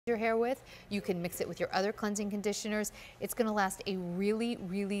your hair with. You can mix it with your other cleansing conditioners. It's going to last a really,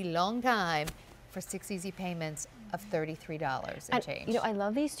 really long time for 6 easy payments of $33 and change. You know, I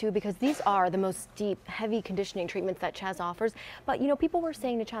love these too because these are the most deep, heavy conditioning treatments that Chaz offers. But you know, people were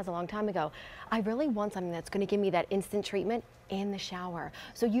saying to Chaz a long time ago, I really want something that's going to give me that instant treatment in the shower.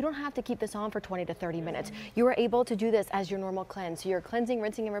 So you don't have to keep this on for 20 to 30 minutes. You are able to do this as your normal cleanse. So you're cleansing,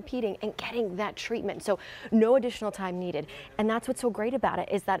 rinsing, and repeating and getting that treatment. So no additional time needed. And that's what's so great about it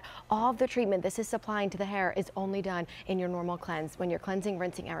is that all of the treatment this is supplying to the hair is only done in your normal cleanse when you're cleansing,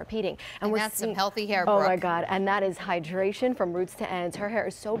 rinsing, and repeating. And that's some healthy hair, Oh Brooke. my God. And that is hydration from roots to ends. Her hair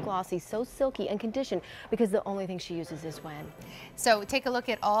is so glossy, so silky and conditioned because the only thing she uses is Wen. So take a look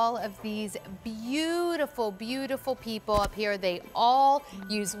at all of these beautiful, beautiful people up here. They all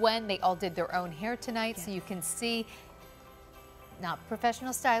use Wen. They all did their own hair tonight. Yes. So you can see, not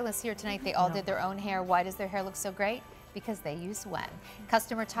professional stylists here tonight. They all did their own hair. Why does their hair look so great? Because they use Wen.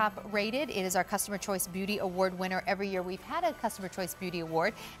 Customer Top Rated. It is our Customer Choice Beauty Award winner every year. We've had a Customer Choice Beauty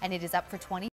Award, and it is up for 20.